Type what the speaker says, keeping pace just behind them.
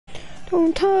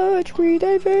Don't touch me,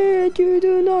 David, you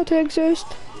do not exist.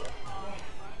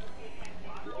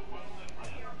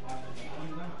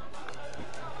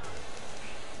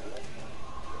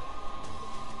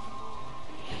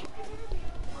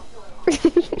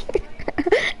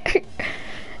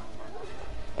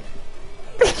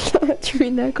 Touch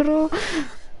me, negro.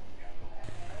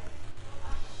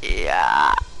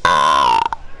 Yeah.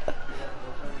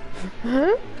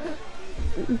 Huh?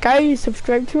 Guys,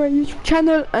 subscribe to my YouTube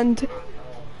channel and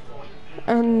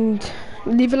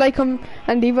leave a like on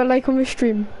the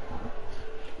stream.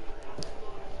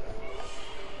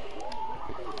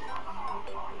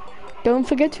 Don't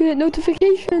forget to hit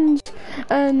notifications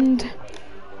and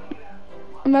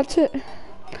that's it.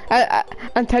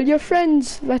 And tell your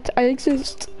friends that I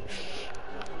exist.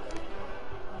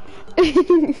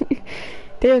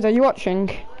 David, are you watching?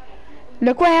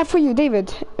 Look what I have for you,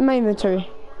 David, in my inventory.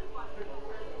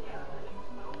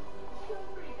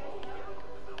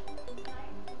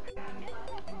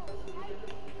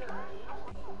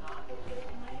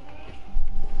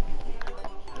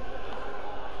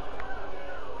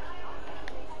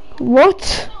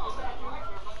 What?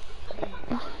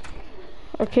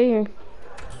 Okay.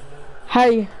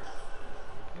 Hi.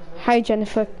 Hi,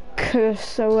 Jennifer.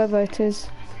 Curse, however it is.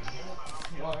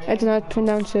 I do not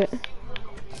pronounce it.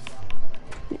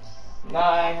 No,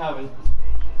 I haven't.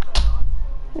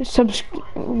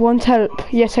 Want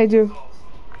help? Yes, I do.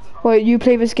 Well, you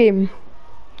play this game.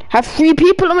 Have 3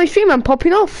 people on my stream. I'm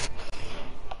popping off.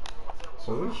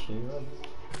 So is she, man.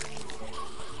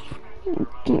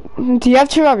 Do you have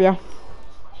Terraria?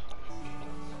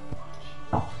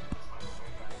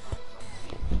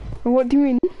 What do you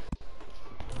mean?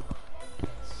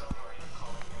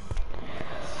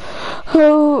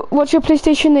 Oh, what's your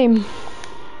PlayStation name?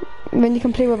 Then you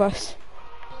can play with us.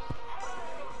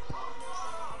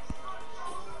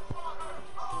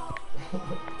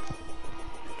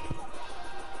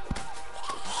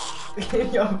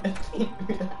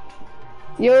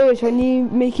 Yo, it's when you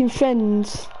making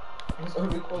friends. It's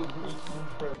only called making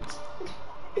friends.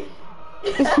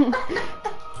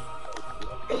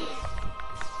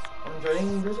 I'm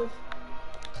joining Joseph.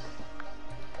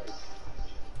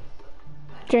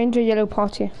 Join the yellow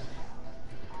party.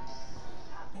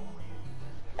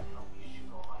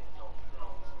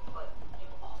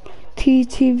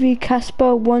 TTV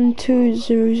Casper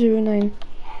 12009.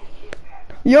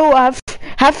 Yo, I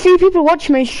have 3 people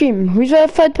watching my stream. Who's the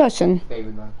 3rd person?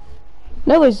 David, man.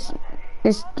 No, it's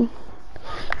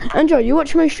Andrew, you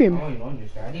watch my stream?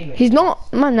 He's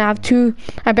not, man. I have 2.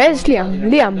 I bet it's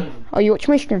Liam. Liam, are you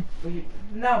watching my stream?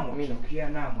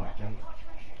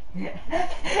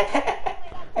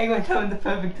 I got to the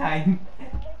perfect time.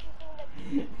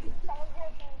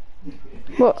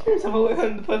 What? Someone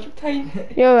went the perfect time.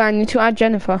 Yo, I need to add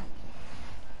Jennifer.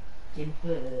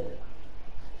 Jennifer.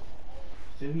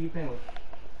 So who you playing with?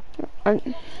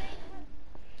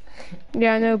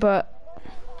 Yeah, I know, but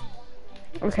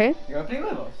okay. You wanna play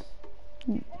with us?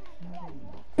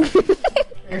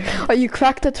 Are you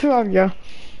cracked at Terraria?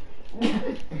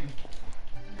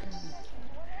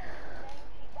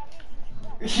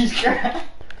 She's cracked.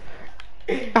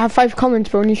 I have 5 comments,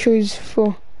 but only shows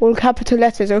 4. All capital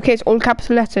letters. Okay, it's all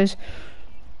capital letters.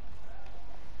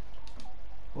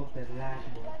 What's that last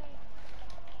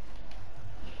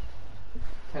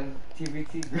one?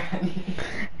 TVT Granny.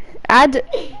 Add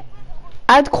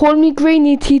call me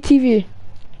Granny TTV.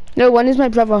 No, one is my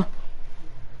brother.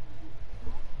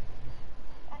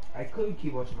 I couldn't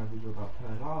keep watching my video about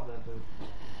Terraria,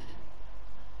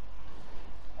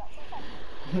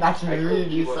 but that's my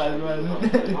really sad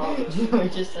one.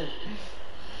 Just said.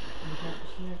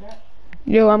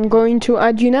 Yo, I'm going to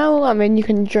add you now, and then you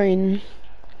can join.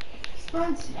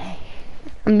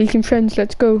 I'm making friends.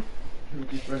 Let's go.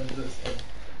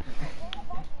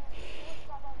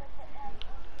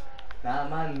 Nah,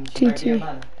 man.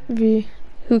 TTV.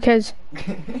 Who cares?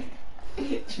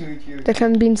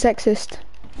 Declan being sexist.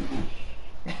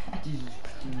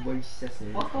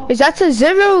 Is that a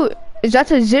 0? Is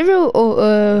that a 0 or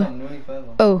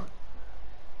oh?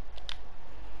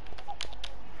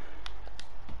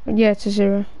 Yeah, it's a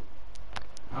 0.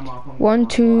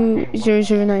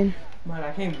 12009. Man,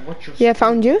 I can't watch your Yeah,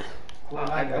 found you.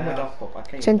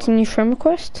 Sent a new friend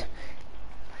request.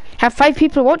 Have 5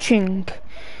 people watching.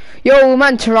 Yo,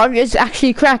 man, Terraria is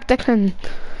actually cracked, Declan.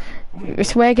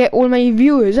 It's where I get all my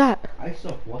viewers at. I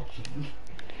stopped watching.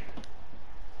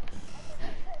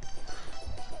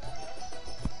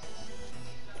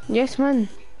 Yes, man.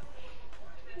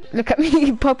 Look at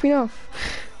me popping off.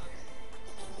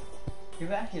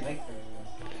 You actually like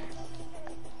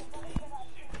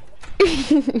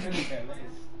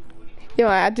Yo,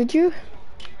 I added you.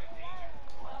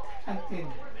 I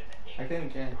didn't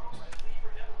care.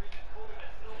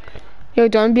 Yo,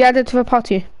 don't be added to the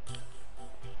party.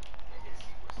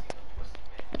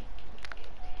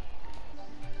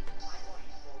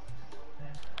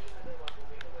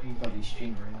 You got these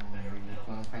streams right now, man. You're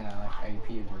gonna find out like IP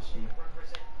of your stream.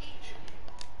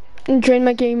 Join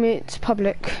my game, it's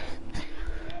public.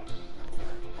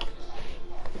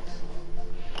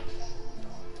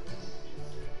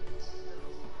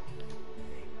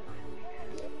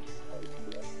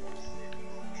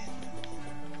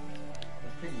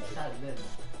 It's pretty sad, isn't it?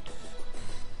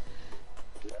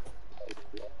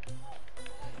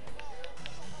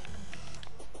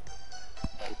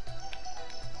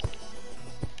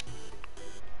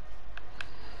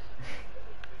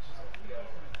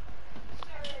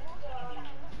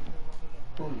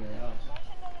 Oh, yeah.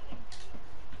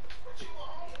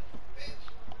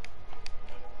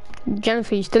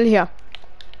 Jennifer, you still here?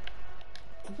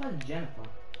 What's that Jennifer?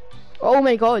 Oh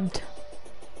my god.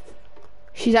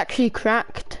 She's actually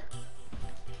cracked.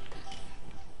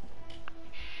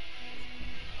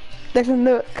 Declan,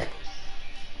 look.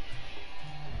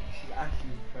 She's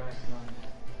actually cracked,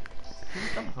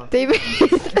 man. David.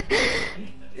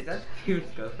 Is that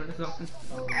Kieran's girlfriend or something?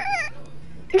 Oh.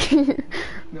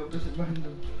 No, this is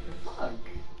random. Fuck.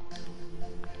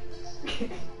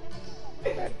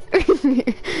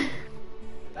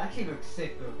 That actually looks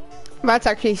sick though. That's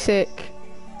actually sick.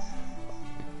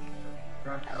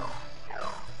 Right.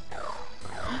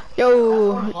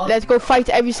 Yo, let's go fight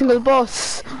every single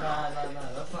boss. Nah,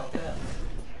 that's not fair.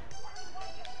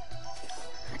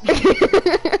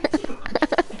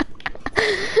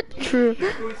 True.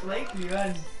 It's like me,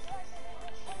 man.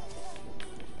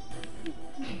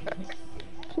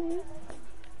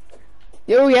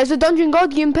 Yo, here's a Dungeon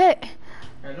God game pit.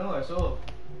 I know, I saw.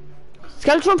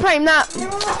 Skeleton Prime that.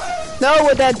 No,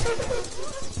 we're dead.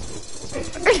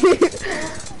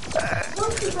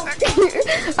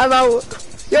 I'm out.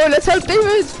 Yo, let's help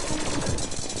David.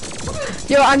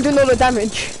 Yo, I'm doing all the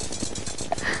damage.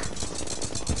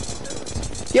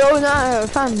 Yo, nah,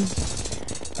 fam.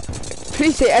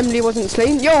 Please say Emily wasn't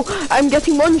slain. Yo, I'm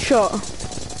getting one shot.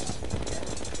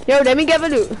 Yo, let me get the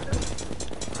loot.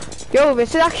 Yo,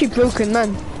 this is actually broken,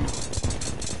 man.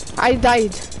 I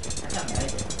died.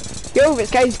 Yo,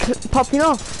 this guy's popping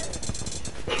off.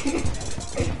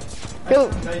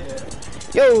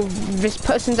 Yo, this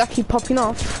person's actually popping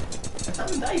off.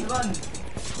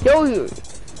 Yo.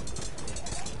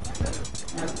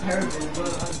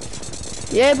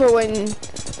 Yeah, but when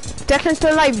Declan's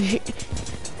still alive,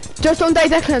 just don't die,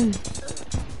 Declan.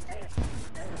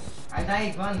 I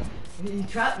died, man. He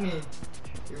trapped me.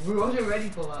 We wasn't ready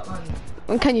for that, man.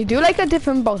 And can you do like a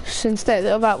different boss instead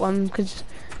of that one? Because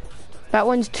that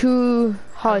one's too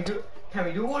hard. Can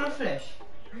we do Wall of Flesh?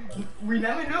 We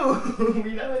never know.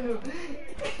 We never know.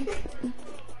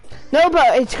 No,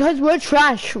 but it's because we're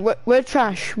trash. We're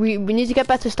trash. We need to get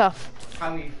better stuff.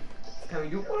 Can we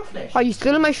do Wall of Flesh? Are you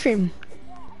still in my stream?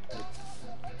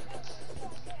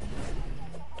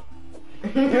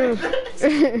 Chill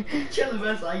the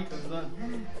best items,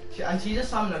 man. And she's a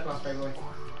summoner class, by the way.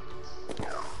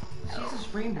 She's a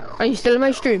spring girl. Are you still in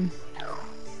my stream?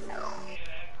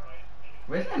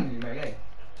 Where's Emily, my guy?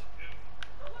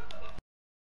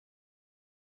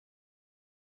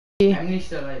 Emily's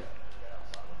still alive.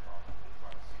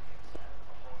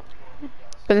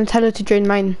 But then tell her to join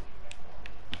mine.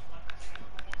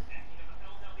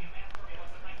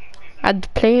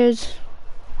 Add players.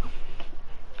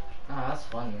 Ah, that's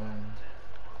funny, man.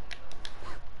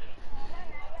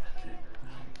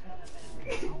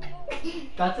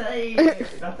 That's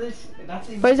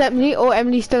a. Where's Emily? Oh,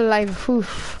 Emily's still alive.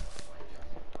 Oof.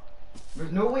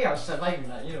 There's no way I was surviving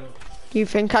that, you know. You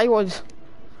think I was?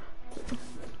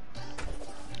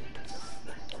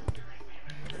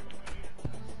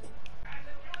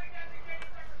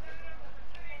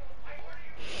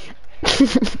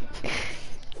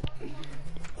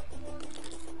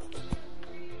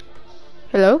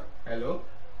 Hello? Hello?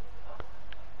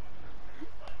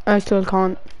 I still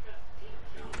can't.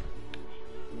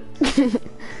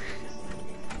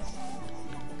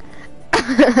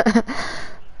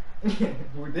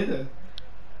 Who did it?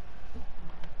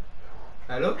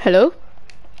 Hello? Hello?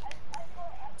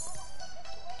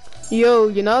 Yo,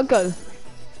 you're not a girl.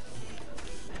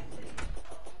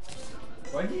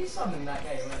 Why did you summon that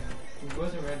guy, man? He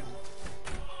wasn't ready.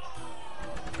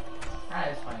 Ah,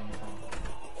 it's fine, it's fine.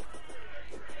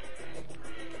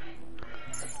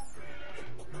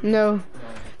 No.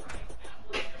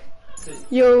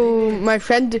 Yo, my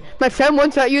friend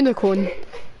wants that unicorn. Do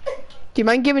you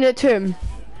mind giving it to him?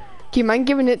 Do you mind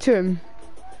giving it to him?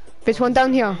 This one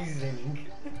down here. Amazing.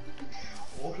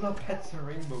 All our pets are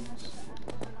rainbows.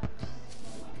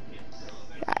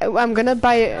 I'm gonna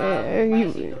buy.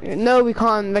 No, we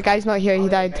can't. The guy's not here. He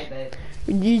died.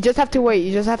 You just have to wait.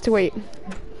 You just have to wait.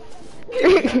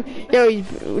 Yo,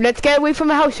 let's get away from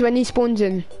the house when he spawns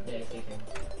in. Yeah, okay.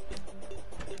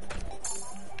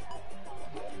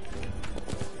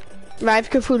 Right, I have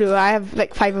Cthulhu. I have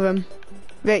like 5 of them.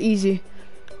 They're easy.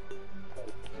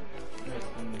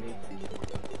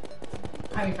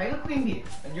 I mean, find a queen bee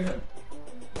and you're him.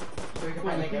 So we can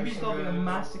find like Queen bee's not gonna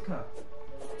massacre.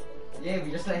 Yeah,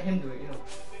 we just let him do it, you know.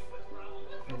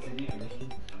 That's ridiculous.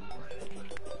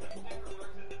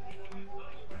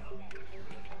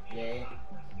 Yeah.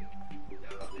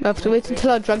 We have to wait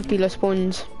until our drug dealer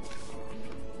spawns.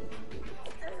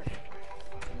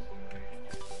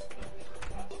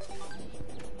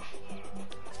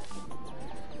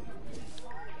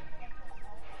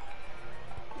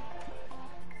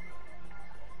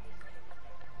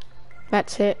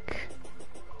 That's it.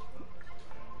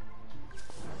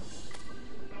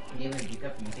 Yeah, when you pick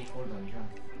up, you take hold on,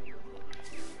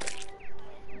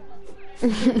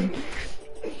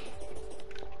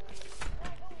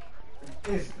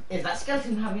 Is that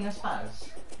skeleton having a spaz?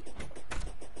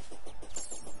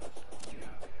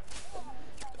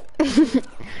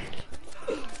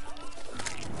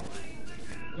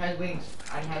 He has wings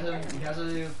and he has a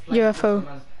UFO.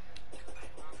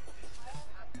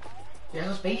 He has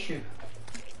a spaceship.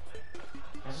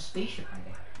 He has a spaceship on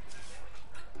there.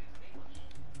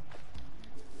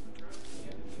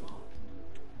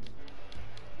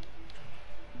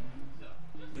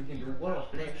 We can do what of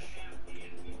flesh.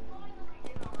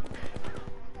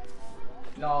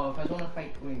 No, if I don't want to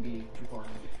fight Queen Bee before.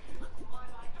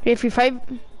 If you fight,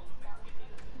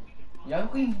 You have a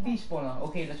Queen Bee spawner.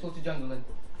 Okay, let's go to jungle then.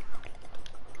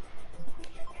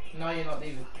 No, you're not,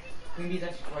 David. Queen Bee's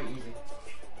actually quite easy.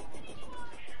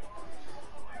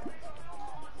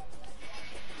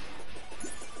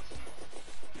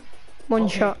 one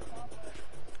Okay. shot.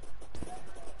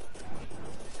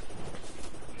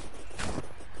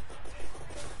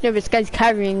 Yeah, this guy's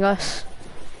carrying us.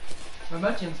 My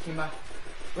merchants came back.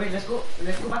 Wait, let's go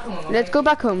back home. Okay? Let's go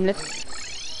back home. Let's.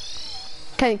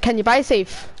 Can you buy a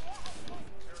safe?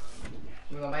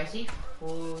 You wanna buy a safe?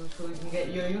 So we can get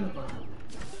your unicorn.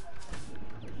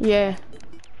 Yeah.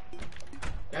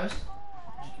 You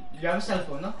have a cell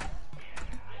phone, no?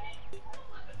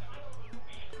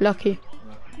 Lucky.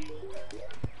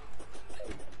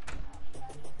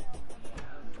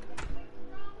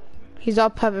 He's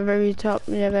up at the very top.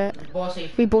 Yeah, but Bought a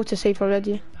safe. we bought a safe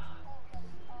already.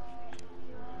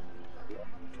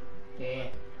 Yeah.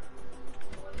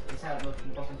 It's out of the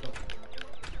bottom top.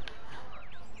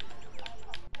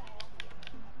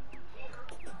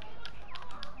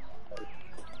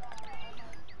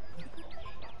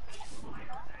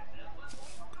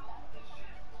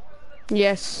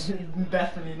 Yes.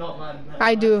 Definitely not, man.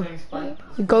 I do.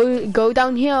 Go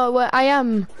down here where I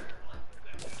am.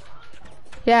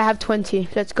 Yeah, I have 20.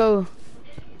 Let's go.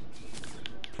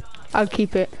 I'll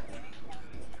keep it.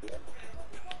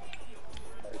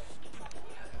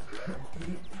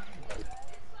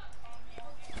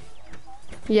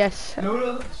 Yes.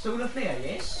 Solar flare,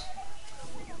 yes?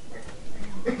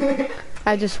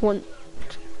 I just want.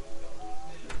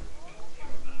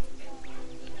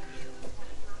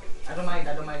 I don't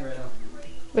mind right now.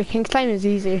 The King's Climb is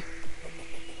easy.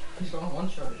 He's gonna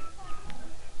one-shot it.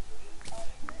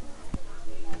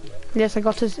 Yes, I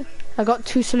got 2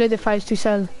 solidifiers to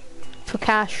sell for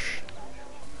cash.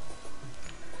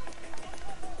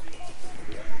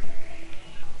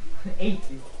 $80.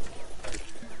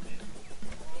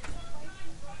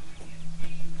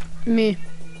 Me.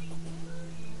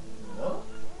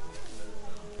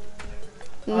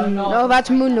 What? No, that's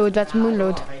Moonload. That's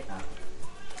Moonload. I hate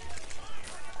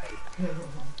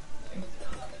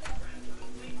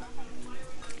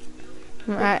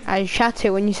that. I shot it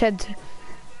when you said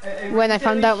when I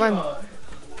found out when.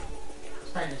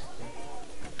 Stylist.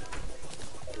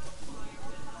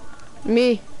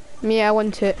 Me, I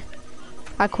want it.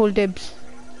 I call dibs.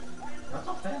 That's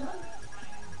not fair, man.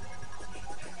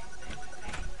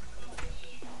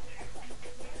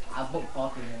 I booked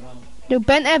parking here, man. Yo,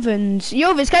 Ben Evans.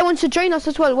 Yo, this guy wants to join us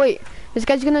as well. Wait, this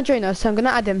guy's gonna join us. So I'm gonna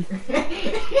add him.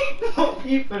 More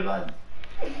people, man.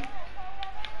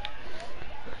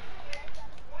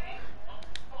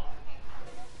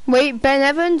 Wait, Ben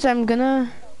Evans. I'm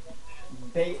gonna.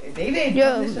 David,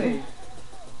 Yo. come this way.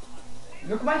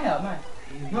 Look at my hair, man.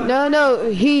 No.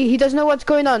 He doesn't know what's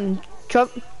going on. Drop.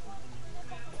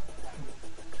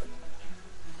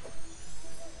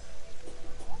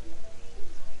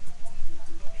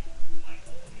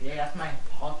 Yeah,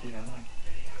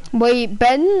 Wait,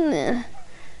 Ben.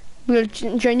 We'll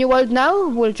join your world now.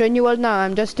 We'll join your world now.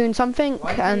 I'm just doing something,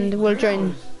 and we'll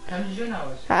join.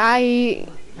 I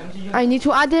need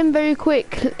to add him very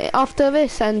quick after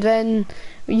this, and then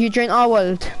you join our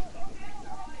world.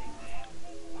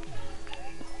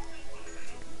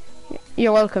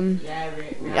 You're welcome.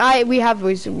 Yeah, we have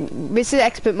this. This is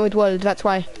expert mode world. That's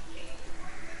why.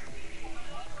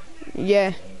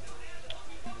 Yeah.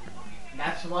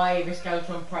 That's why the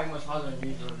skeleton prime was harder than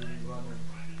usual.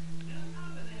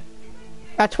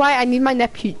 That's why I need my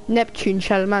Neptune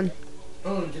shell, man.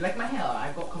 Oh, do you like my hair?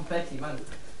 I got confetti, man.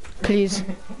 Please.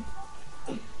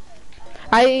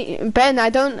 Ben, I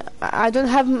don't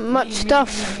have much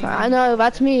stuff. I know,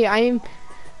 that's me. I'm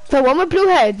the one with blue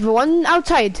head, the one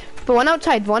outside, the one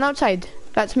outside.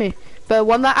 That's me. The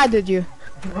one that added you.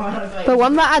 The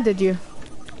one that added you.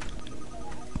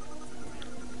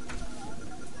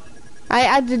 I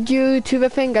added you to the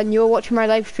thing and you were watching my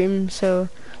live stream, so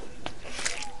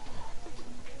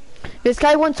this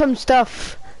guy wants some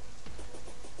stuff.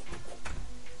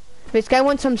 This guy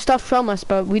wants some stuff from us,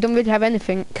 but we don't really have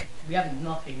anything. We have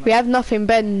nothing. Man. We have nothing,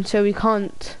 Ben, so we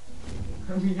can't.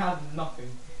 We have nothing.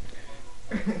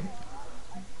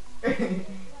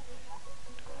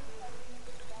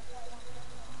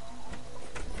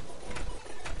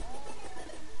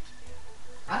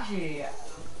 Actually,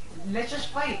 let's just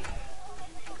fight.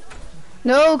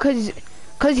 No, cause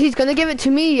he's gonna give it to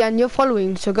me and you're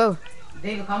following, so go.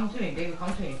 David, come to me. David,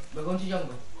 come to me. We're going to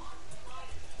jungle.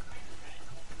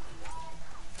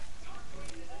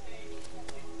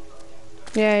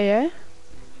 Yeah.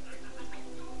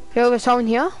 Yo, there's someone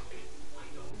here.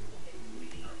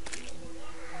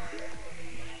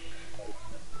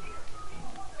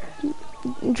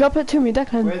 Drop it to me,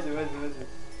 Declan. Where is it?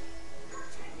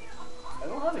 I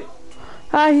don't have it.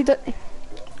 Ah,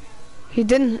 he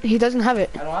doesn't have it.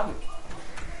 I don't have it.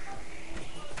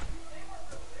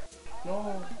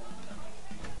 No.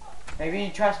 Maybe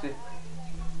you trust it.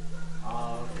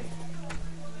 Oh,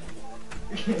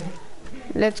 okay.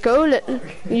 Let's go.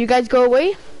 You guys go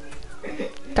away.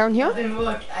 Down here. Didn't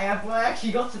work. I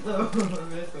actually got it though.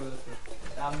 Let's go.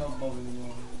 I'm not bothered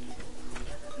anymore.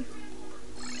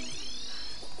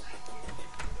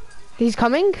 He's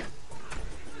coming.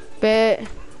 But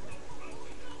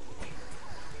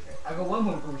I got one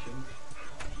more potion.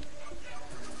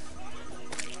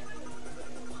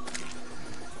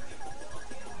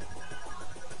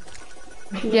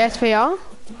 yes, they are.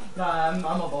 Nah, I'm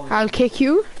not bothered. I'll kick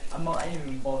you. I'm not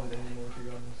even bothered anymore, to be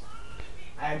honest.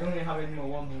 I don't even have any more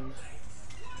wormholes.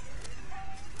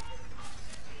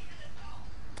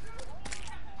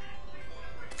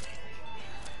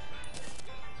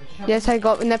 Yes, I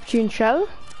got Neptune shell.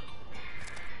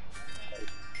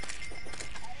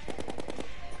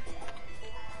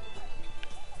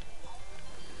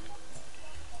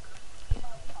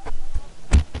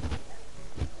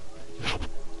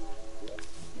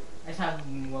 I just have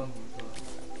wormholes.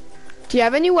 Do you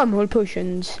have any wormhole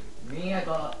potions? Me, I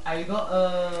got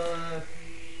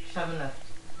 7 left.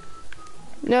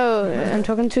 No, I'm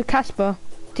talking to Casper.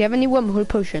 Do you have any wormhole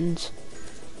potions?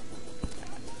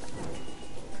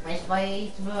 Let's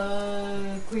fight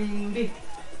the Queen Bee.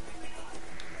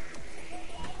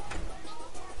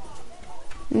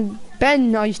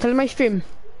 Ben, are you still in my stream?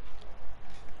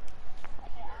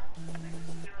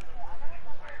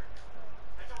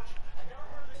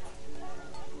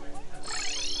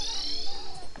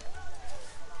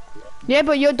 Yeah,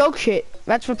 but you're dog shit.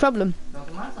 That's the problem.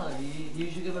 Doesn't matter. You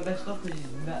should get my best stuff because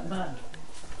he's that bad.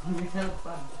 You tell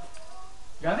fun.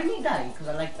 Do you have any dye? Because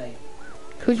I like dye.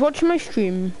 Who's watching my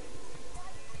stream?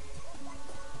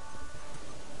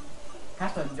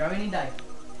 Casper, do you have any dye?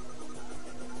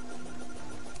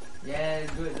 Yeah,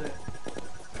 do it.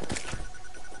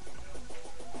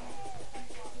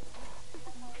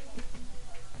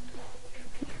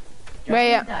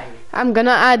 Wait, I'm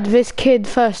gonna add this kid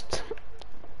first.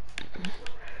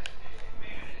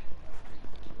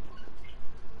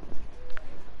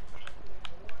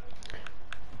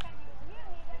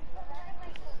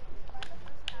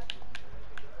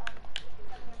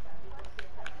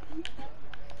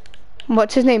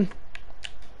 What's his name?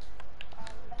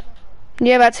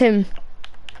 Yeah, that's him.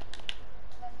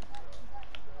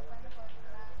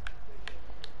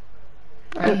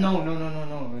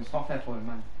 No, it's not fair for him,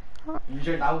 man. You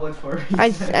joined our word for a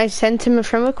reason. I sent him a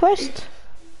friend request.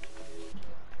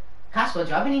 Casper, do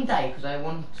you have any dye? Because I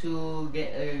want to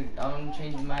get I want to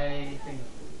change my thing.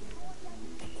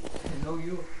 No,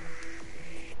 you.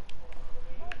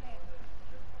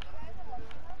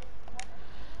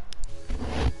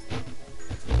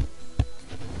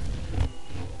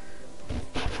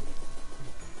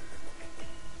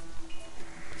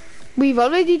 We've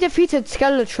already defeated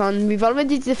Skeletron. We've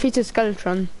already defeated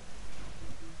Skeletron.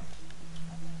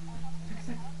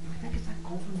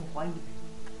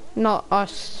 Not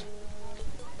us.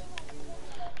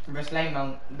 The slime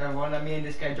mount, the one that me and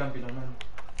this guy jumping on, man.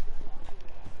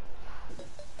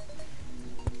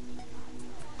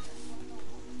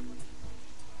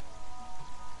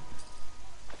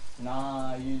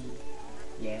 Nah, you...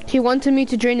 Yeah. Man. He wanted me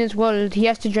to join his world. He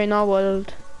has to join our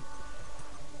world.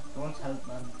 He wants help,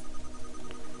 man.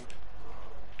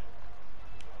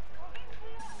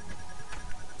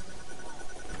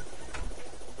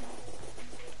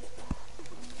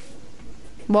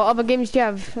 What other games do you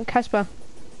have, Casper?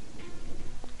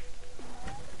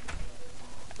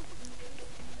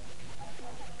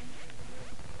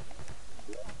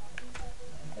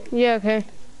 Yeah, okay.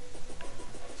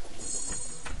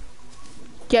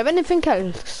 Do you have anything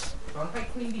else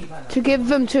to give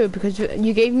them to? Because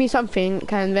you gave me something,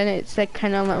 and then it's like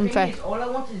kind of unfair. All I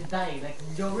want is dye, like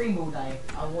your rainbow dye.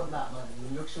 I want that, man.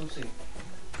 You look so sick.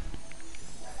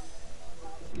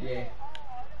 Yeah.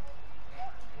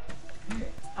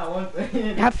 I want. I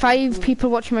have 5 people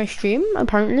watching my stream,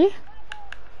 apparently.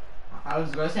 I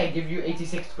was gonna say give you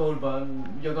 86 gold, but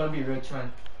you're gonna be rich,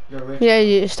 man. You're rich. Yeah,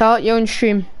 you start your own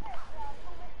stream.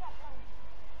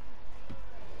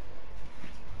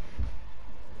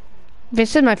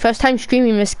 This is my first time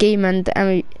streaming this game, and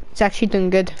it's actually doing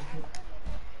good.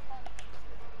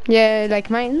 Yeah, like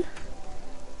mine.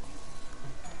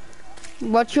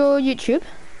 What's your YouTube?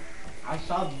 I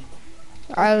sub.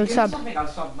 I'll sub. I'll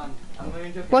sub, man.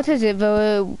 What is it?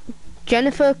 The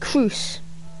Jennifer Cruz.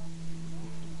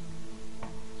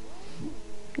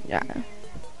 Yeah.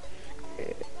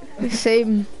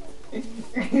 Same.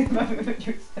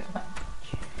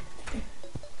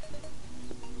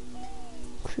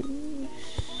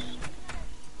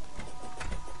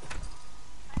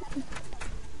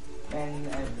 And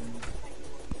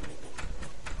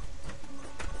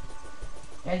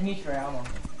here's me for ammo.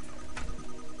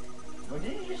 Where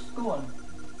did you just go on?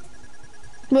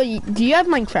 Well, do you have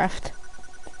Minecraft?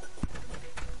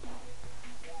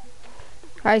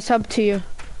 I sub to you.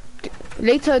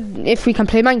 Later, if we can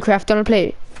play Minecraft, I'll play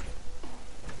it.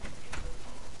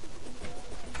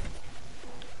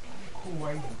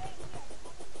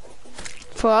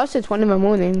 For us, it's 1 in the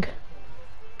morning.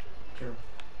 Sure.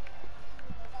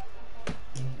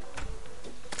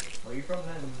 Where are you from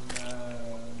then?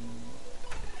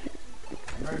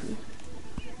 America.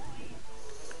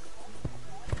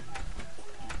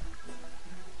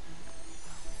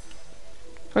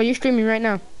 Are you streaming right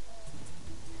now?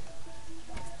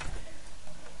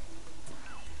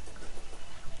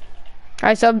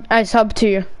 I sub to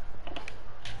you.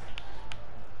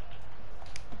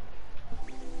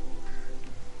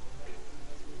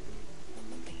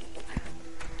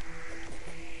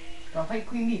 Don't fight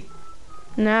Queen Bee.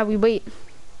 Nah, we wait.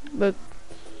 But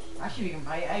Actually, we can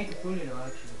fight. I can fool you though,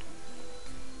 actually.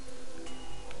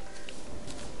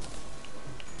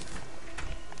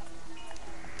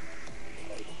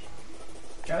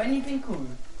 Do you have anything cool?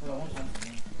 Cause I want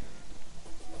something.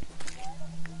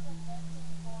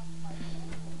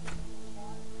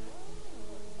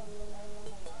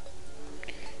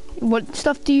 what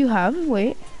stuff do you have?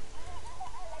 Wait.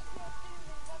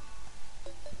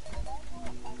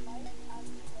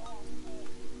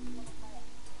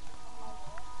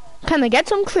 Can I get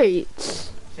some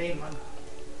crates? Same, man.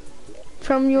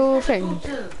 From your thing?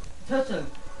 Turtle.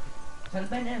 Tell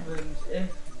Ben Evans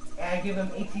if I give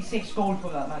him 86 gold for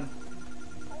that, man.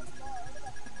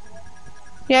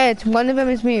 Yeah, it's one of them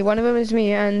is me. One of them is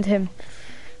me and him.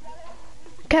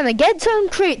 Can I get some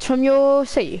crates from your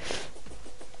safe?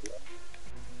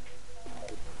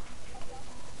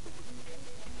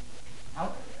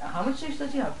 How much safes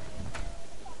does he have?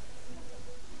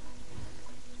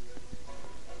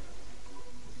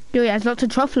 Yo, he has lots of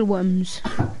truffle worms.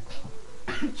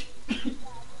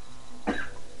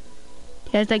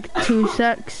 He has like 2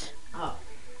 sacks.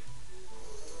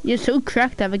 You're so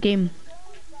cracked at the game.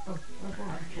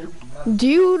 Do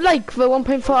you like the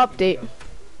 1.4 update?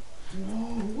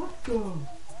 What the?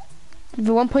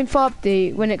 The 1.4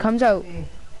 update when it comes out?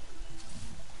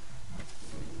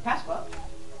 Casper?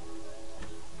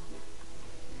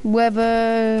 Where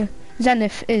the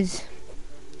Zenith is.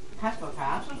 Casper, can I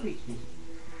have some treats, please?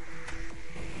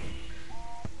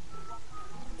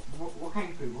 What kind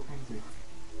of food? What kind of food?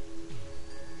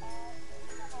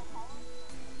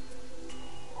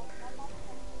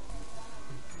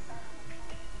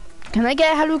 Can I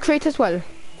get a Hello Crate as well?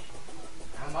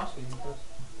 I'm asking because...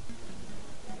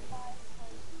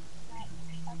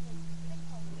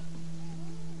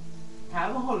 Can I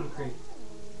have a Hollow Crate?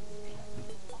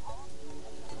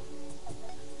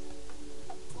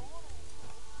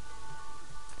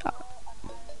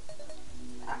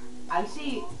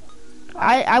 see.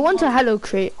 I want a hollow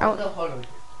crate. I want a hollow.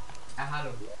 A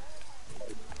hollow.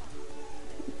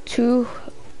 Two.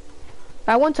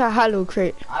 I want a hollow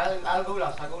crate. I'll go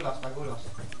last. I'll go last.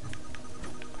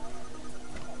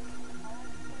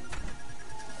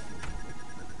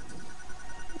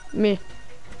 Me.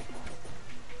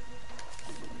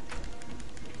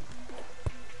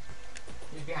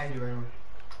 He's behind you, right?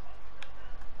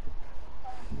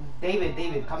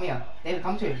 David, come here. David,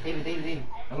 come to him. David.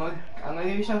 I'm gonna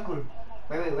give you some cool.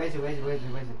 Wait, where is it? Where is it?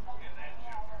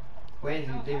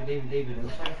 David. I'm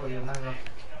trying for you. I'm not gonna...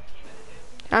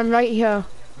 I'm right here.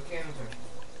 Okay, I'm sorry.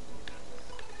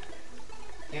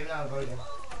 David, now go there.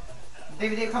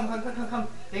 David, come.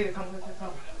 David, come.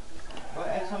 Oh, I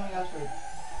have something else for you.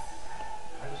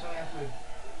 I got something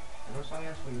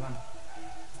else for you, man.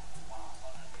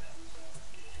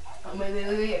 Oh,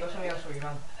 wait, I got something else for you,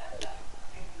 man.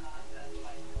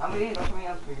 I got something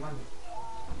else for you, man.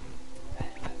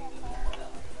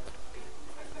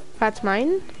 That's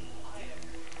mine.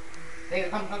 David,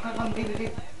 come,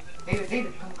 David,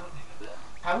 come.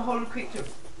 Have a hold quick too.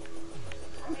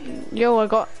 Yo, I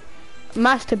got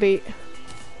masturbate.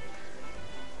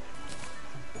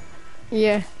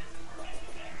 Yeah.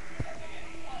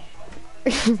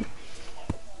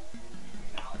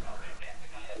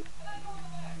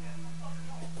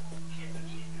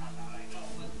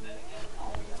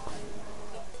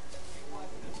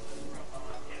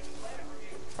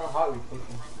 How hard we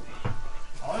pushing?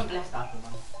 I want to bless that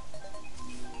man.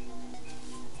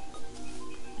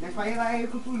 Let's fight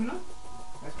that Cthulhu, no?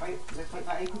 Let's fight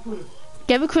that Cthulhu.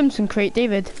 Give a crimson crate,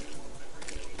 David.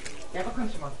 Give a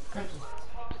crimson one. Crimson.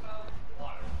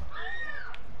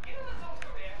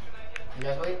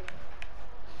 Just wait.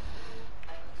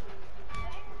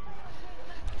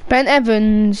 Ben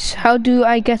Evans, how do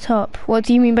I get up? What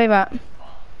do you mean by that?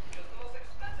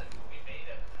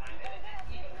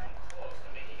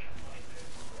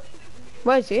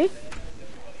 Where is he?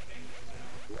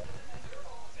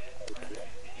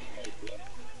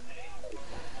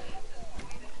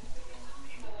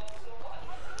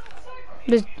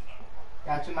 There's...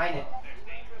 Yeah, to mine it.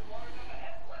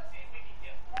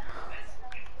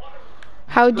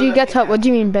 How do you get up? What do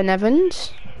you mean, Ben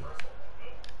Evans?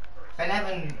 Ben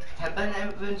Evans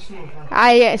move.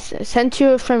 I sent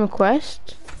you a friend request.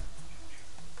 Do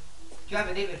you have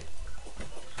it, David?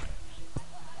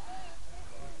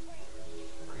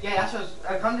 Yeah, that's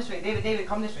what. Come this way, David.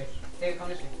 Come this way. David, come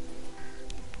this way.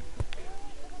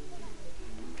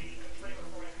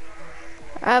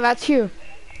 Ah, that's you.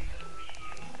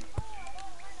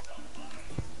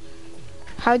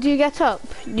 How do you get up?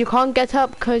 You can't get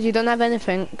up because you don't have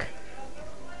anything.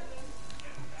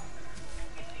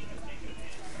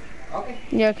 Okay.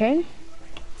 You okay?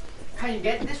 Can you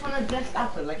get this one addressed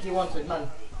after like you wanted, man?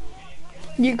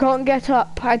 You can't get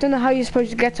up. I don't know how you're supposed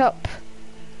to get up.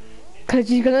 Because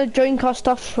you're going to drink our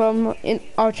stuff from in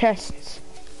our chests.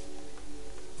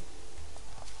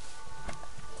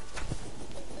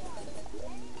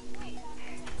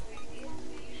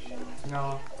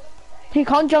 No. You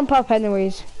can't jump up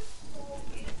anyways.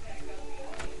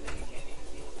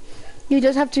 You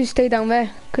just have to stay down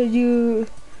there because you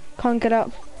can't get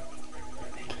up.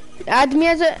 Add me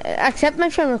as a, accept my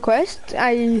friend request.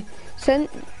 I sent,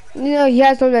 he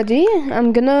has already.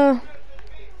 I'm gonna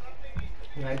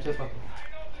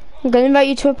invite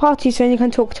you to a party so you can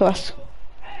talk to us.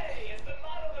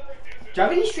 Do you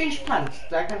have any strange plants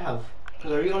that I can have?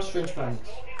 Because I really want strange plants.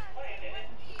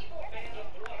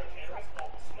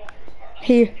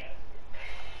 Here.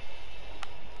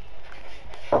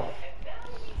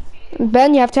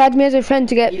 Ben, you have to add me as a friend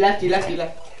to get... He left.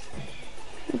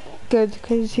 Good,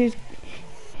 because he's...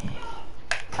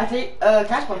 Actually,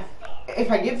 Casper,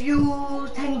 if I give you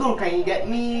 10 gold, can you get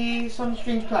me some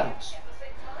strange plants?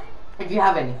 If you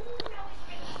have any.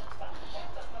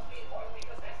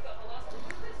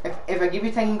 If I give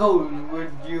you 10 gold,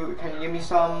 can you give me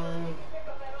some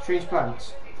strange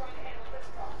plants?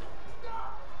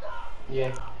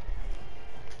 Yeah.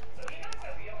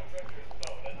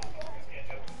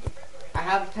 I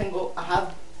have 10 gold. I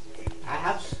have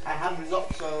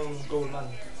lots of gold money.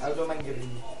 I don't mind giving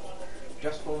you.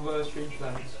 Just for the strange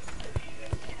plants.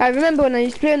 I remember when I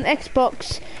used to play on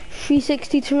Xbox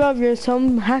 360 Terraria,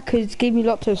 some hackers gave me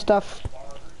lots of stuff.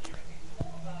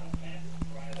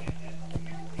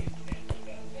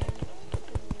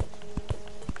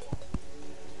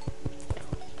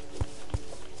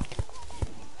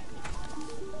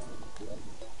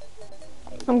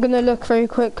 I'm gonna look very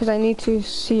quick because I need to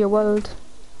see a world.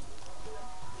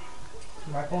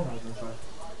 My phone has been tried.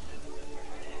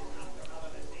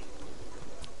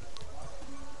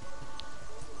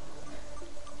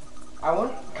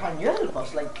 Can you help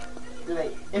us? Like,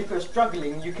 if you're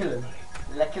struggling, you kill him.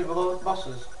 Like, kill both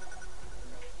bosses.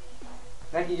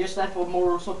 Like, you just left for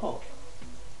moral support.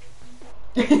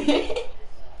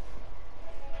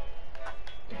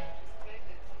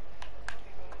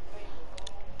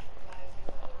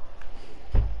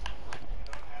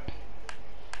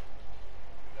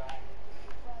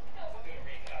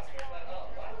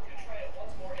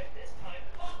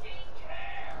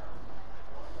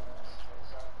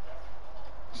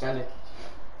 Send it.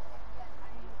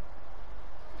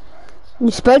 You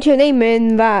spelled your name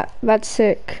in that. That's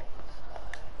sick.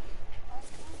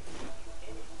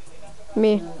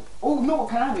 Me. Oh no,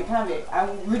 can I have it? Can I have it?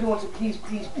 I really want to. Please.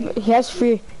 He has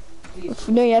 3. Please.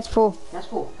 No, he has 4. That's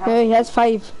 4. No, he has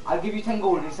 5. I'll give you 10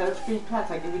 gold instead of 3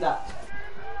 plants. I'll give you that.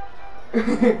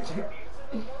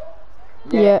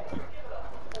 Yeah.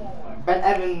 Ben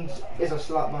Evans is a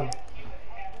slut, man.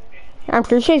 I'm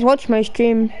pretty sure he's watching my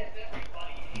stream.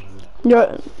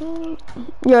 You're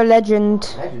a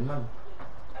legend. Legend, man.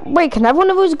 Wait, can I have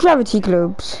one of those gravity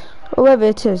globes? Or whatever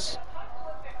it is.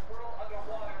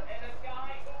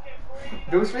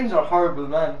 Those things are horrible,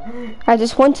 man. I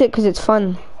just want it because it's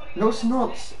fun. No, it's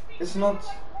not. It's not.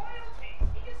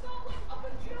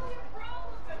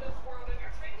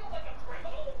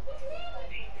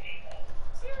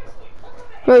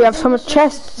 Yo, you have so much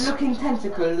chests. Looking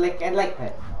tentacle, like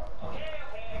that.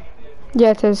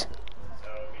 Yeah, it is.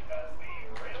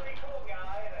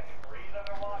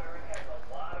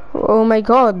 Oh my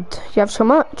god, you have so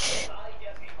much.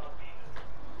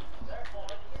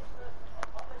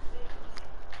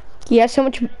 He has so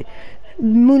much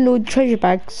Moonlord treasure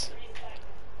bags.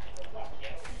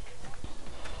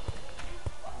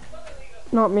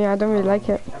 Not me, I don't really like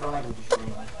it. I don't like what you're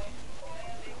showing, man.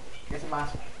 Get a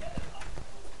mask.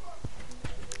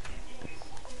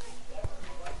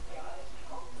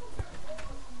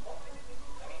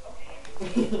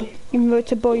 Even though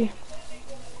it's a boy.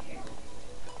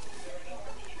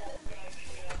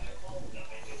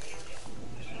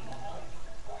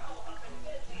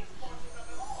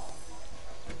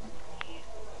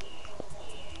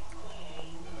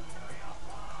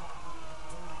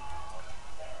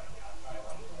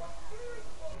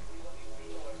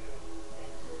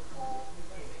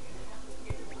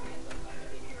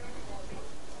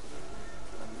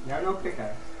 No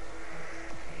pickaxe.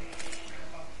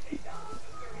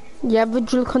 Yeah,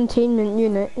 vigil containment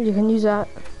unit, you can use that.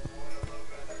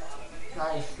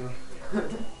 Nice.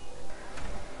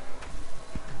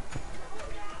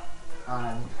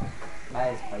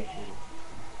 That is quite cool.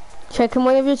 Check in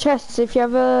one of your chests if you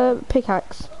have a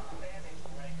pickaxe.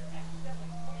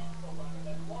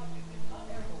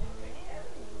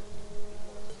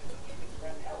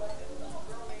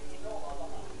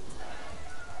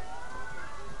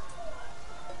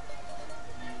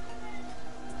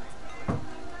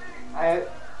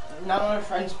 None of my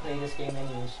friends play this game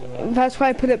anyway, so... That's why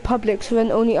I put it public, so then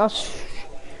only us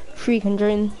 3 can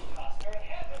join.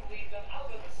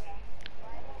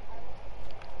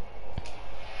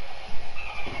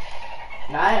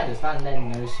 Nah, I understand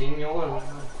then, no, seeing your world.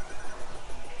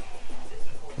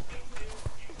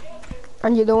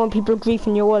 And you don't want people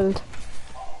griefing your world.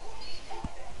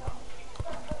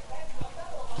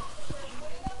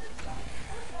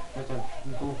 There's a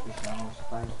goldfish now, it's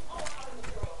fine.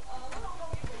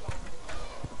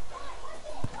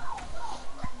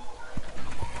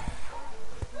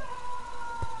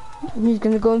 He's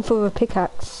gonna go in for a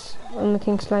pickaxe on the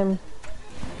king slime.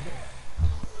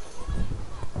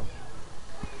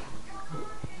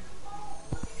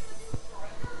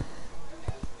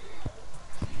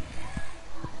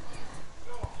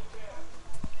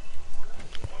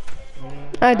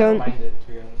 I don't. mind it,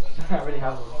 to be honest. I really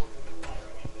have one.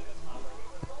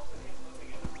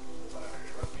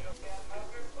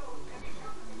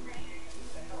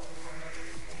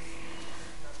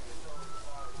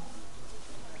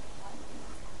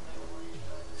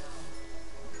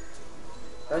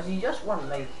 Does he just want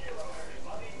like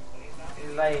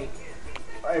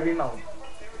every month?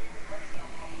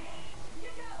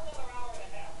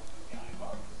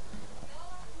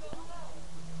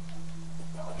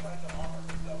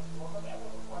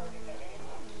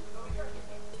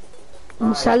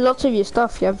 You sell lots of your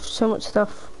stuff, you have so much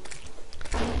stuff.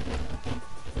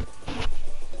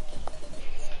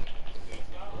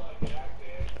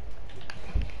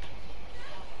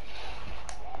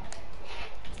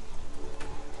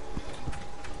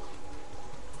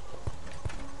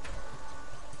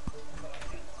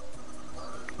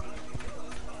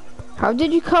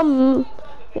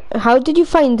 How did you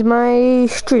find my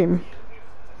stream?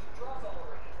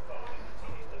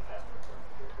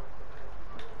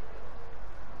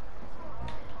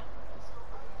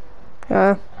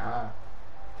 Yeah. Ah.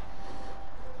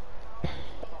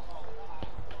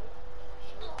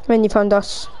 When you found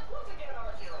us.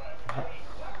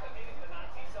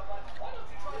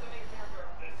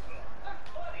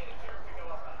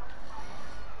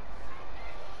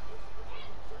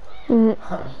 Mm.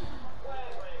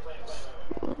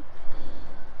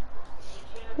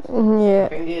 Yeah. I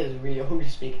think it is really who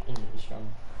speak English, man.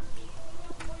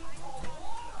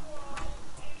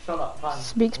 Shut up, man.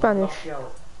 Speak Spanish.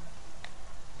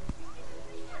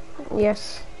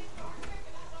 Yes.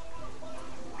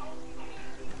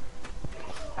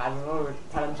 I don't know,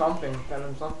 tell him something,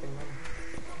 man.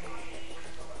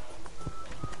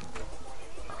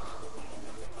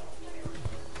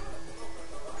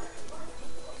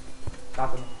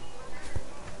 Plátano.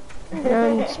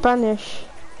 And Spanish.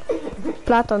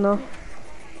 Plátano.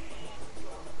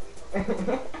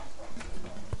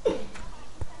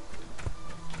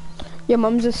 Your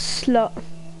mum's a slut.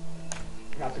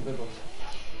 That's a good one.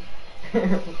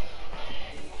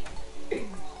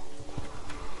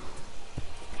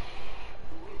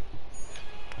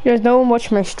 There's no one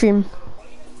watching my stream.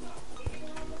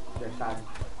 You're sad.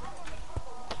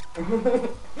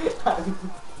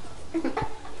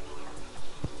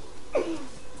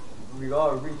 We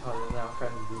are retarded now,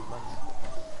 trying to do money.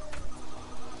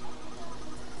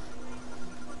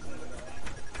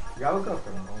 You have a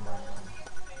girlfriend? Oh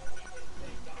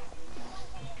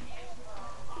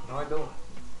my. No, I don't.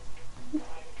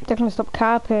 They're gonna stop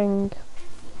capping.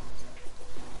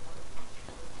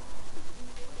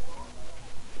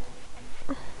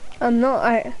 I'm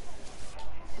not.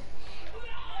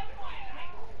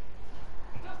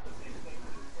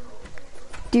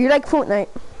 Do you like Fortnite?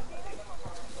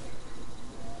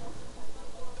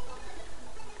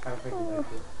 I don't think you like it.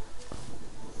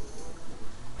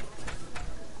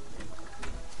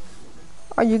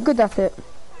 Are you good at it?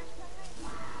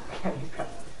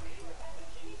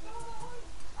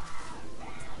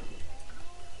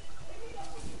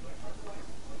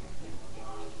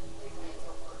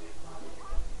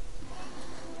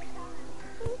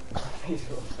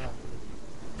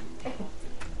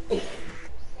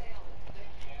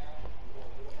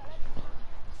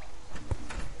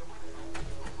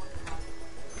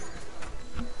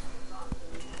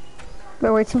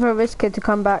 We're waiting for this kid to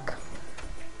come back.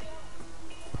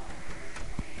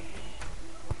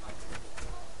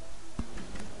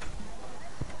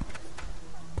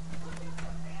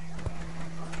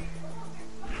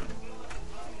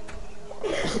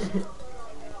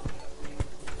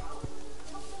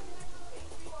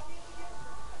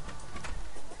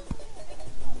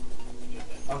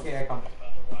 Okay, I come.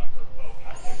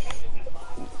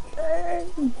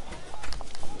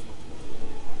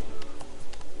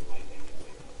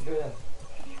 Do that.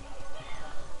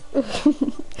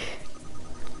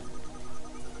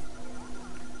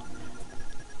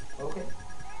 Okay.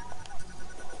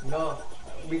 No,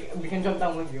 we can jump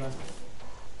down with you, man.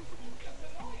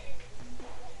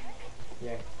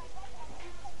 Yeah.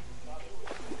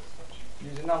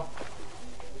 Use it now.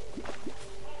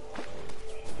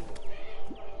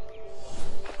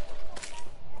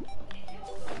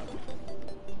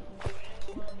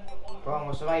 Bro, I'm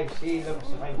gonna survive. See, look, I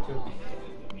survived too.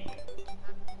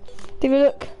 David,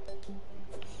 look.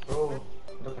 Bro,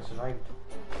 look, I survived.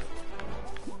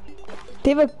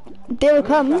 David,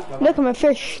 come. Look at my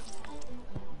fish.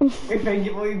 Thank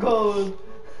you for your gold.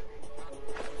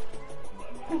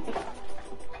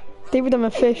 David, I'm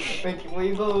a fish. Thank you for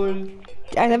your gold.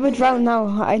 I never drown now.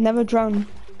 I never drown.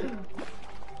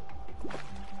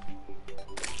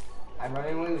 I'm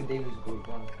running away with David's gold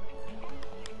one.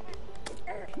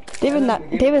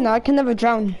 David, now I can never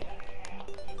drown.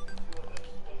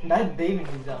 That David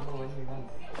is down when you run.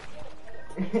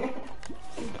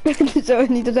 So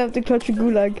he doesn't have to clutch a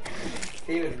gulag.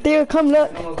 David. David, come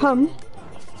look. Come.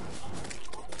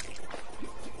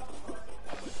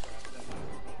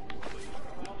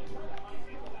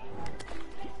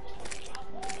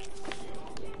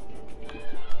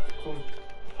 Cool.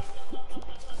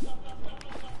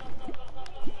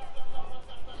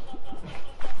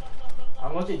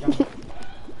 I'm going to jump.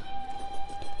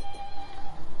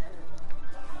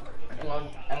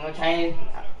 I'm gonna try and...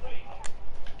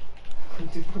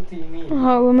 What do you mean?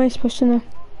 How am I supposed to know?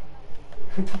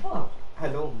 What the fuck?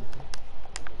 Hello.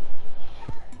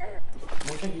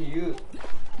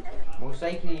 Most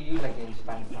likely you like in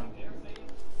Spanish.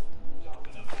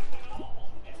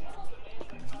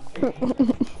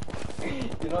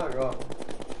 You're not wrong.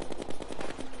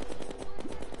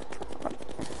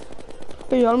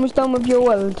 But you're almost done with your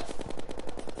world.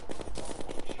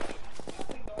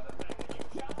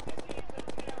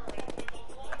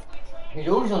 He's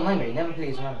always online, but he never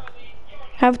plays man.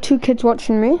 have 2 kids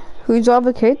watching me. Who's the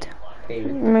other kid? David.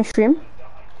 In my stream.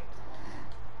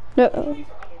 No.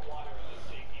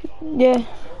 Yeah.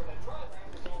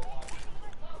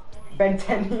 Ben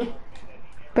Tenney.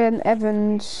 Ben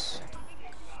Evans.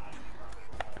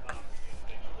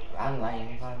 I'm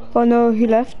lying. Oh no, he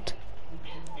left.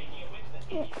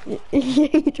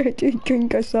 He tried to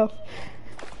drink herself.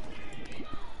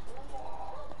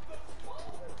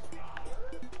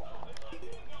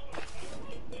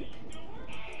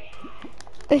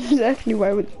 Exactly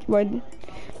why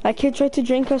that kid tried to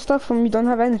drink her stuff and we don't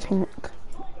have anything.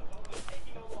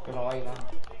 Don't know why you don't.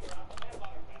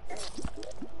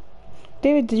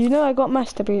 David, did you know I got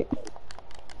masturbate?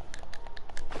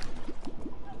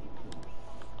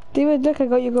 David, look, I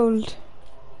got your gold.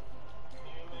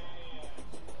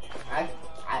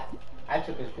 I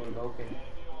took his gold, okay.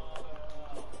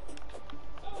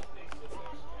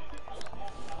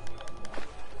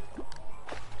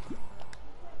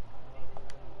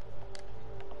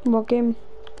 What game?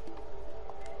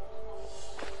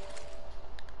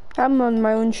 I'm on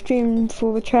my own stream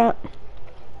for the chat.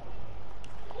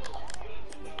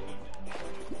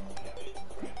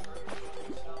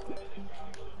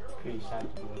 Pretty sad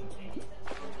to be honest.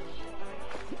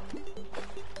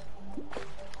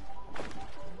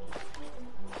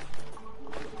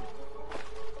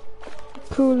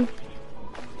 Cool.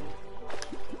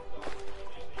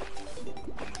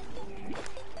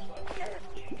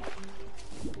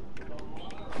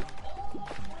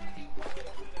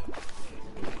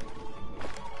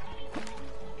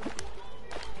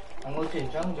 I'm going to the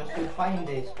jungle just to find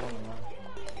this one,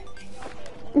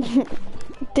 man.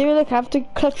 David, look, I have to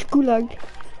clutch gulag.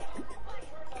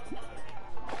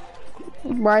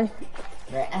 Why?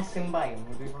 They're asking by him.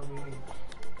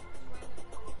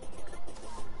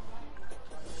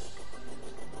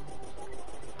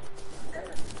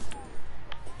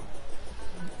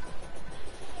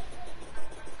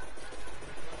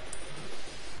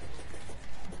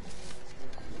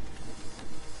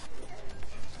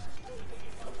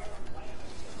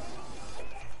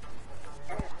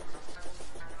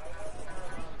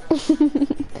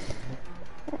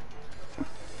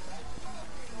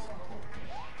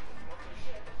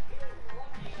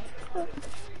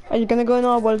 Are you gonna go in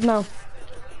our world now?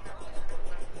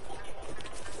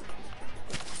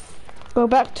 Go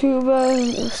back to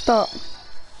the start.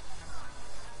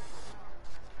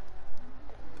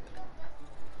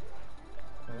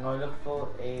 I'm gonna look for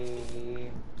a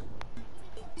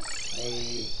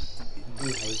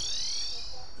beehive.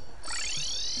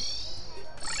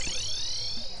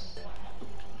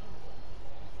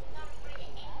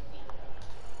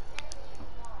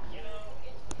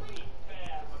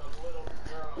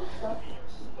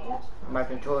 My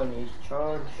controller needs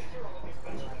charge.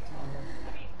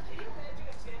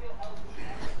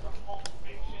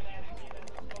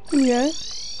 Yeah.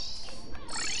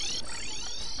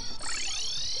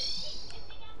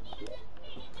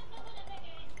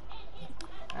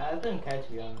 I didn't care, to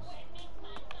be honest.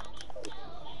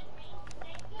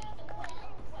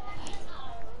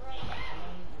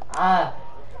 Ah!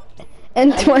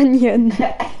 Antoine.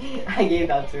 I gave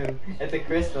that to him. It's a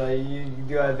crystal you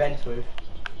do events with.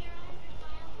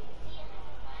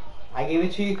 I gave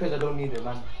it to you because I don't need it,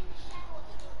 man.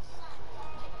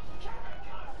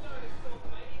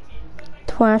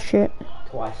 Twash it.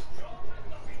 Twice.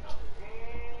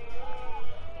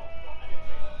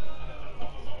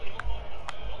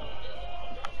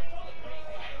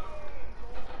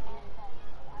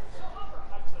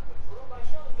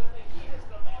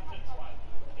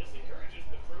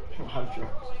 I'm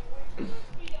drunk.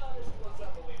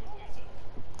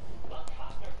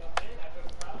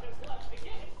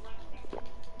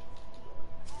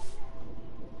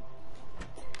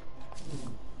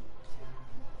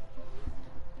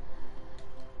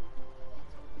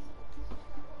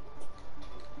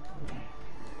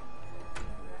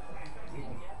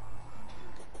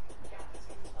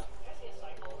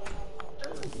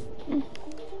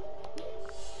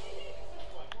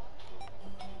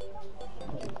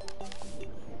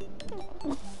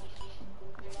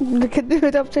 Look at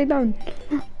it upside down.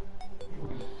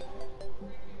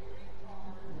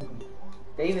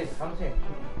 David, come here.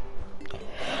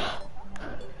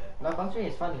 No, come here.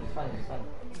 It's funny. It's funny. It's funny.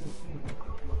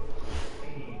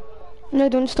 No,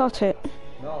 don't start it.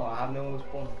 No, I have no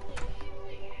spawn.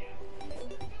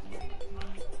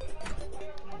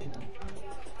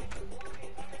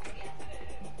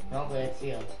 No, let's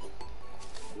see us.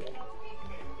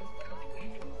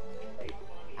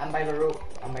 I'm by the rope.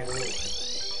 I'm by the rope.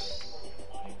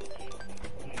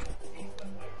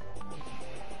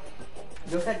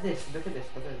 Look at this. Look at this.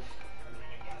 Look at this.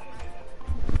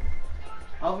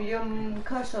 Have your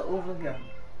cursor over here.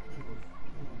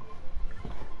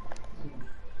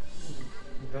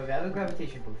 Bro, we have a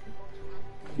gravitation potion.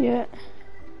 Yeah.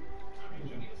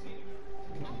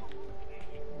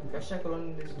 Let's check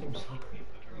on this team stuff.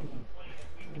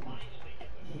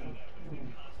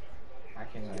 I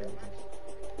can't lie.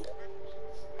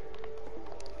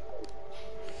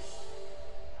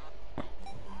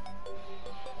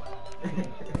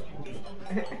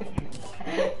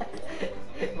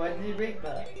 Why did you break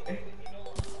that?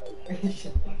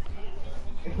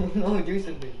 No, do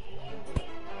something.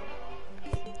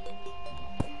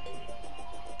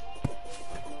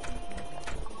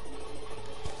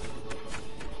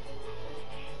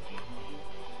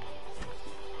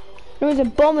 There was a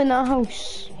bomb in that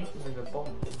house. There's a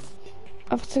bomb.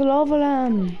 After the lava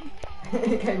lamp. Can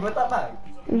you put that back?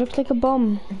 It looked like a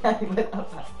bomb. Can you put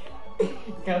that back?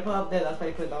 Can I put it up there? That's why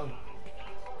you put it down.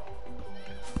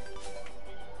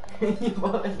 You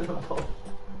bought it to the bomb.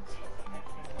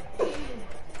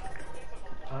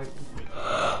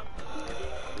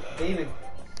 David,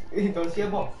 don't see a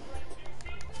bomb.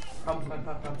 Come.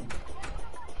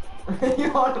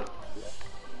 You are...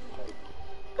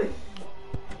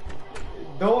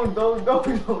 Don't. Go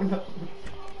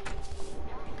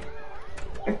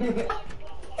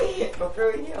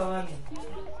through here, man.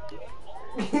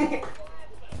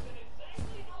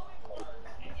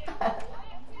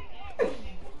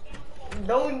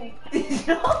 Don't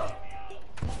stop.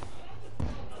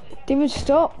 David,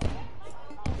 stop.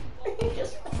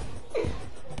 Just...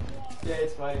 Yeah,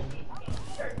 it's fine.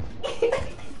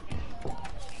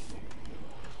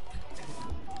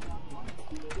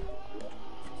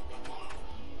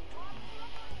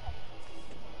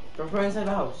 Don't throw it inside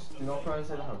the house. Do not throw it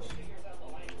inside the house.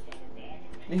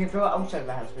 You can throw it outside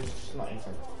the house, but it's just not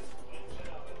inside.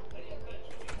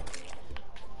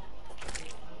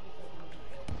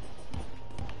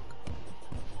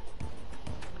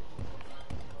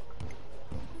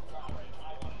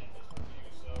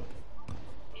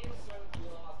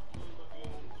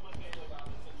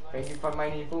 Thank you for my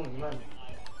new phone, man. Do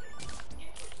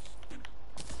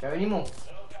you have any more?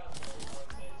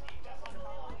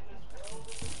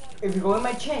 If you go in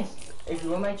my chest,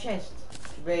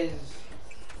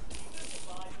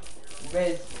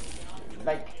 there's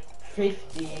like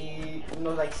 50,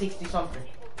 no, like 60 something.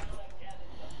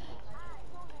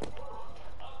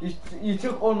 You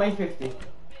took all my 50.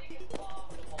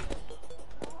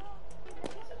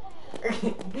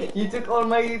 You took all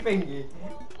my thingy.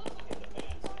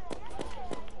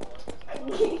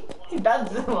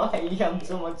 That's why you have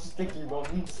so much sticky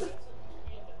bombs.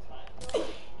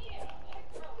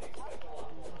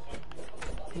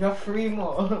 You have 3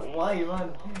 more. Why,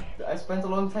 man? I spent a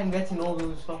long time getting all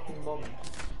those fucking bombs.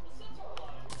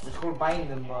 Just go buying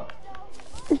them, but...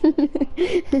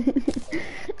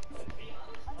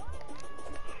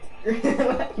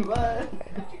 What?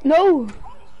 No!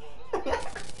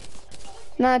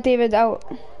 Nah, David, out.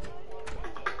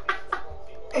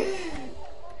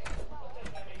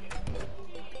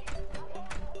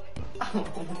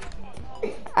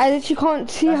 I literally can't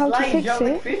see how to fix you have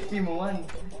it. like 50 more ones.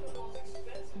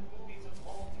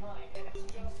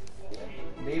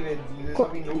 David, there's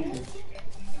something naughty.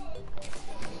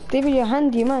 David, you're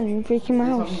handy, man. You're breaking my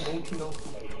house. Something naughty.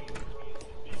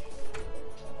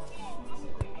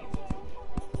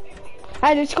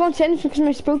 I just can't say anything because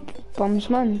my smoke bombs,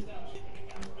 man.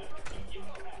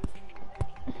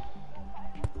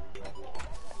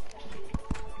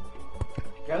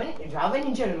 Do you have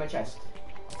any gel in my chest?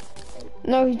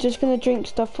 No, he's just gonna drink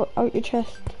stuff out your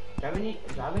chest. Do you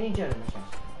have any gel in my chest?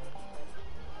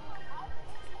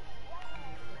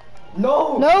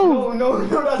 No! No! No,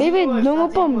 that's David, even worse. no more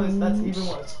That's even worse. bombs. That's even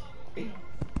worse.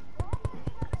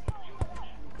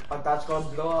 But that's gonna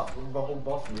blow up the whole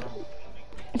bottle, yeah.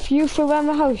 If you throw around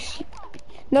the house...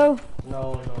 No.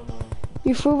 No.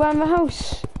 You throw around the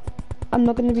house. I'm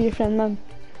not gonna be your friend, man.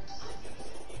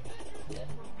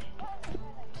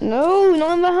 No,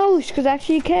 not in the house, because I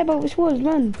actually care about this world,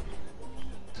 man.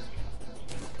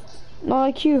 Not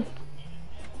like you.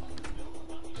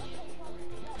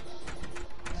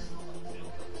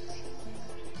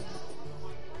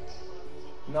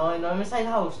 No, inside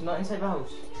the house, not inside the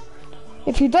house.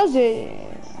 If he does it...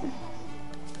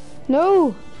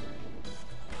 No!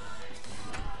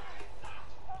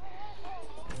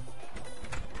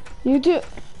 You do...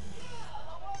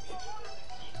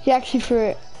 He actually threw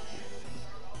it.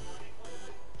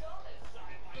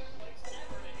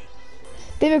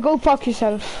 David, go fuck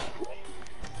yourself.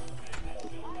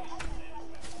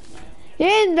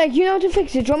 Yeah, like, you know how to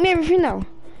fix it. Drop me everything now.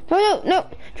 No.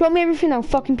 Drop me everything now,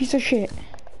 fucking piece of shit.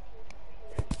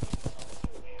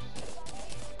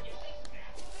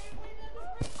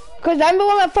 Cause I'm the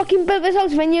one that fucking built this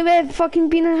house when you were fucking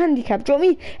being a handicap. Drop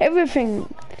me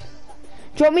everything.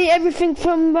 Drop me everything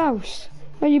from the house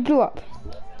when you blew up.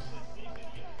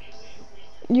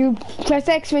 You press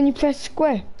X when you press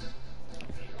square.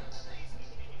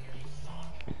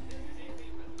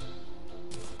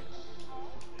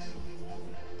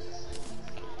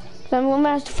 I'm the one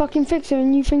that has to fucking fix it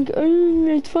and you think, oh,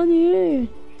 it's funny, yeah.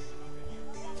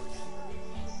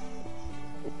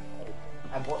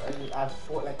 I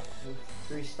bought like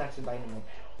 3 stacks of dynamite.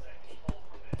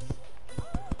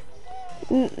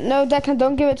 No, Declan,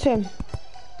 don't give it to him.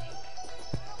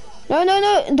 No,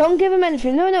 don't give him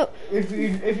anything. No. If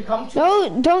you come to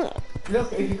no, don't.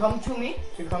 Look, if you come to me,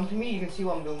 you can see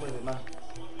what I'm doing with it, man.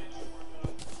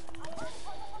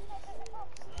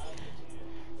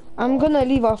 I'm gonna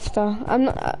leave after. I'm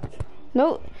not.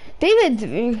 No,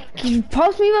 David,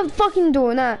 pass me the fucking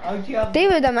door now.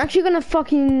 David, I'm actually gonna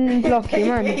fucking block you,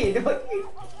 man.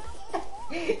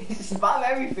 Spam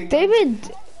everything.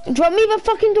 David, drop me the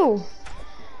fucking door.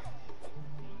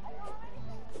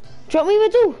 Drop me the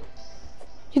door.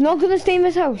 You're not gonna stay in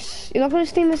this house. You're not gonna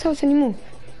stay in this house anymore.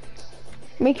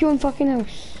 Make your own fucking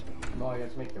house. No, you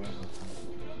have to make your own house.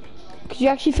 Cause you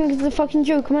actually think it's a fucking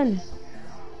joke, man.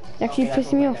 You're actually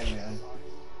pissing me off.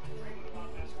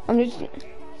 I'm just...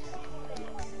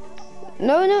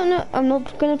 No, I'm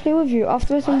not gonna play with you.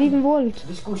 After this, I'm leaving the world.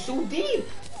 This goes so deep.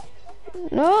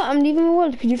 No, I'm leaving the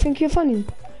world because you think you're funny.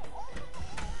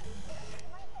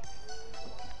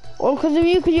 All because of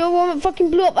you, because you're the one that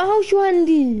fucking blew up the house, you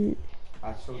handy.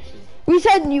 That's so true. We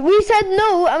said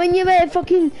no, I mean, you're there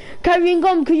fucking carrying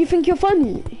on because you think you're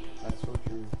funny. That's so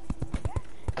true.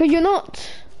 Because you're not.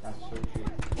 That's so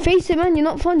true. Face it, man, you're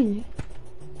not funny.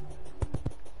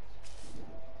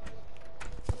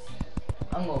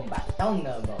 I'm going back down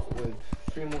there, but with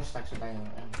 3 more stacks of dynamite.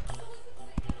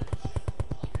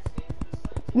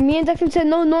 Me and Declan said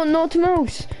no, not to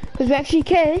mouse, because we actually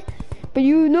care. But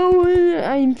you know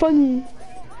I'm funny.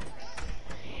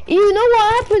 You know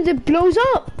what happens? It blows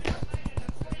up.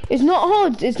 It's not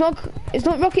hard. It's not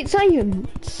rocket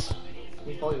science.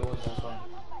 You thought it was, that's why.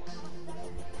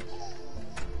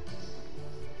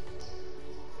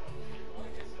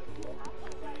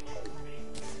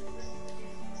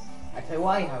 I tell you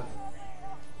what I have.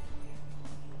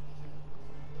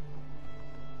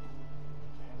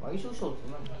 Why are you so salty,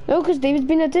 man? No, because David's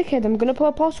been a dickhead. I'm gonna put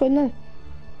a password now.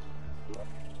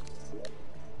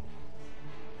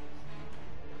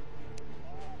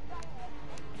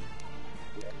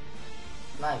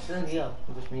 Nice, then here,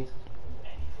 just meet.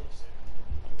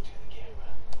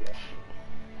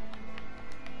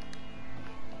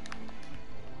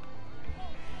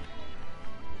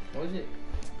 What is it?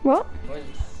 What? What is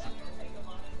it?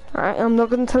 Alright, I'm not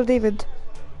gonna tell David.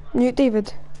 Mute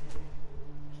David.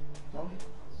 No?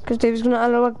 Because David's gonna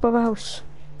allow Akbar the house.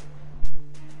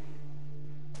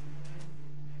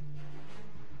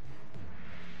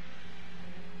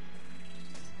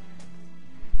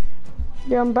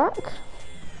 Yeah, I'm back.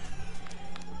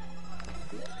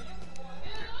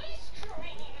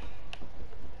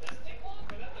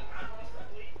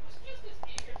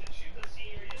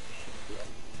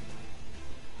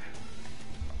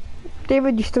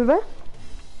 David, you still there?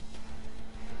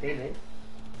 David?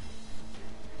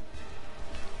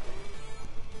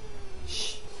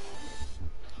 Shh.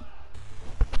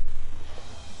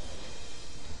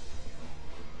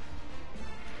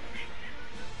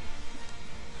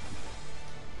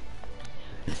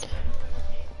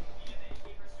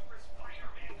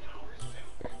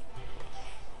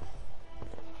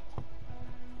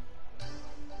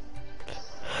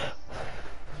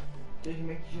 Did you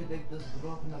make sure that this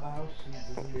block in the house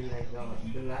doesn't be like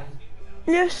the line?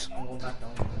 Yes. I'm going back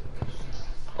down.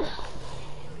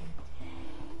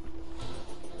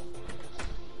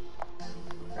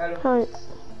 Hello. Alright.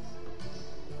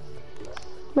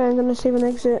 Right, I'm gonna save an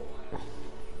exit.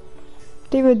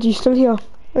 David, you still here?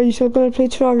 Are you still gonna play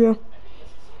Terraria?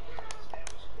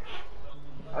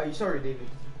 Are you sorry, David?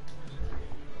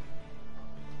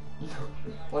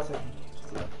 What's that?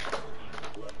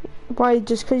 Why?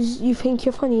 Just because you think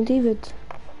you're funny, David?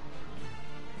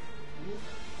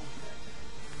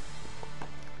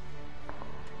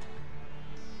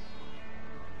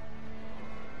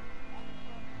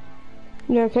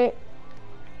 You okay?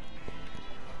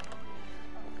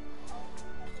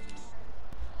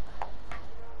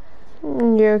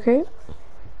 You okay?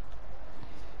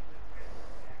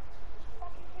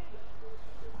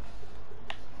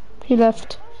 He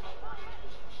left.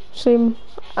 Same.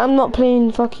 I'm not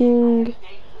playing fucking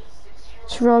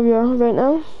Terraria right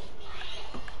now.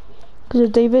 Because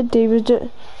of David.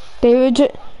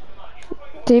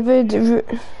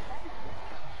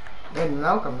 Wait,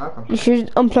 now come. You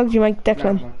should unplug your mic,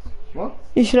 Declan. What?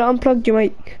 You should have unplugged your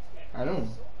mic. I know.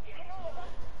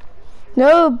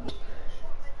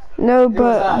 No,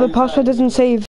 but the password doesn't save.